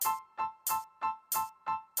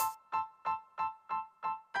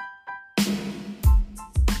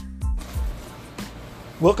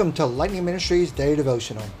Welcome to Lightning Ministries Daily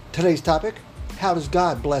Devotional. Today's topic, how does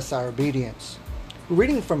God bless our obedience? We're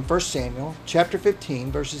reading from 1 Samuel chapter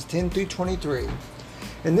 15, verses 10 through 23.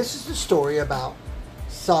 And this is the story about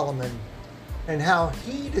Solomon and how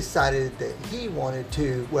he decided that he wanted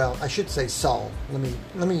to, Saul.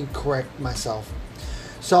 Let me correct myself.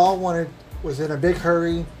 Saul was in a big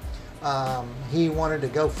hurry. He wanted to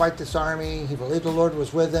go fight this army. He believed the Lord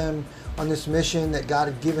was with him on this mission that God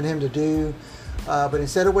had given him to do. But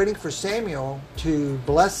instead of waiting for Samuel to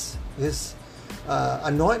bless his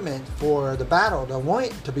anointment for the battle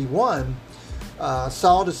to be won,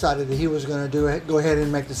 Saul decided that he was going to go ahead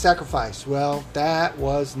and make the sacrifice. Well, that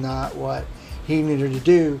was not what he needed to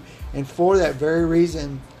do. And for that very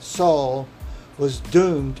reason, Saul was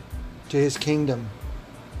doomed to his kingdom.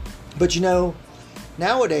 But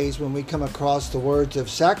nowadays when we come across the words of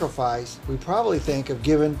sacrifice, we probably think of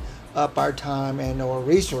giving up our time and or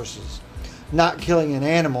resources. Not killing an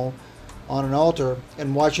animal on an altar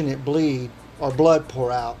and watching it bleed or blood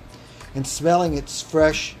pour out and smelling its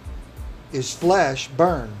flesh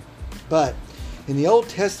burn. But in the Old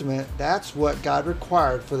Testament, that's what God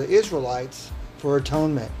required for the Israelites for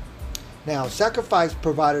atonement. Now, sacrifice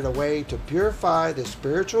provided a way to purify the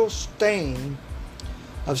spiritual stain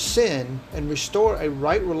of sin and restore a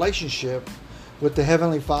right relationship with the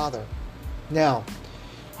Heavenly Father. Now,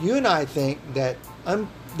 you and I think that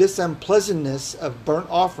this unpleasantness of burnt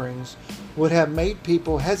offerings would have made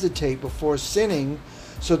people hesitate before sinning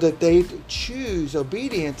so that they'd choose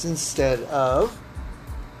obedience instead of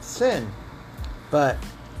sin. But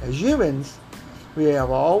as humans, we have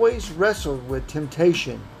always wrestled with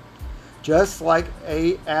temptation. Just like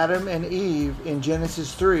Adam and Eve in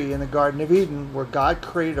Genesis 3 in the Garden of Eden, where God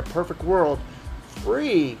created a perfect world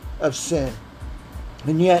free of sin.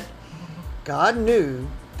 And yet, God knew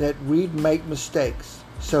that we'd make mistakes.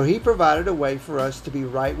 So he provided a way for us to be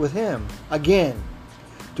right with him, again,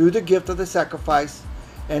 through the gift of the sacrifice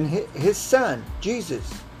and his son,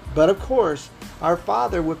 Jesus. But of course, our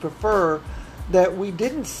Father would prefer that we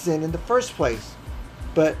didn't sin in the first place.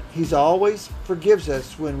 But he always forgives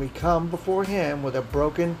us when we come before him with a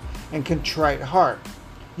broken and contrite heart.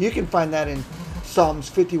 You can find that in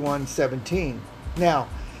Psalms 51:17. Now,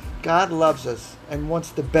 God loves us and wants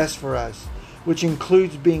the best for us, which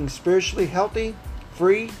includes being spiritually healthy,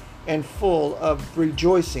 free, and full of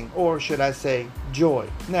rejoicing, or should I say joy.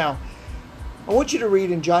 Now, I want you to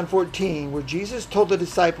read in John 14 where Jesus told the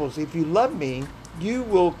disciples, "If you love me, you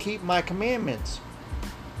will keep my commandments."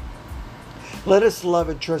 Let us love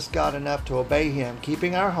and trust God enough to obey him,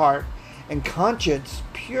 keeping our heart and conscience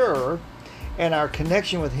pure and our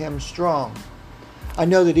connection with him strong. I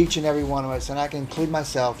know that each and every one of us, and I can include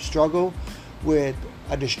myself, struggle with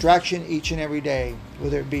a distraction each and every day,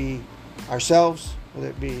 whether it be ourselves, whether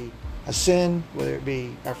it be a sin, whether it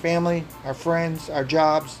be our family, our friends, our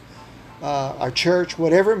jobs, our church,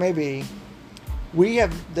 whatever it may be. We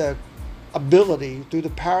have the ability through the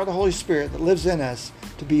power of the Holy Spirit that lives in us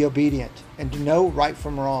to be obedient and to know right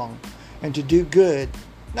from wrong and to do good,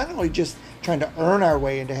 not only just trying to earn our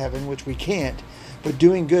way into heaven, which we can't, but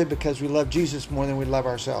doing good because we love Jesus more than we love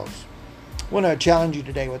ourselves. I want to challenge you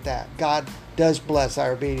today with that. God does bless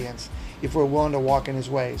our obedience if we're willing to walk in his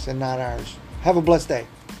ways and not ours. Have a blessed day.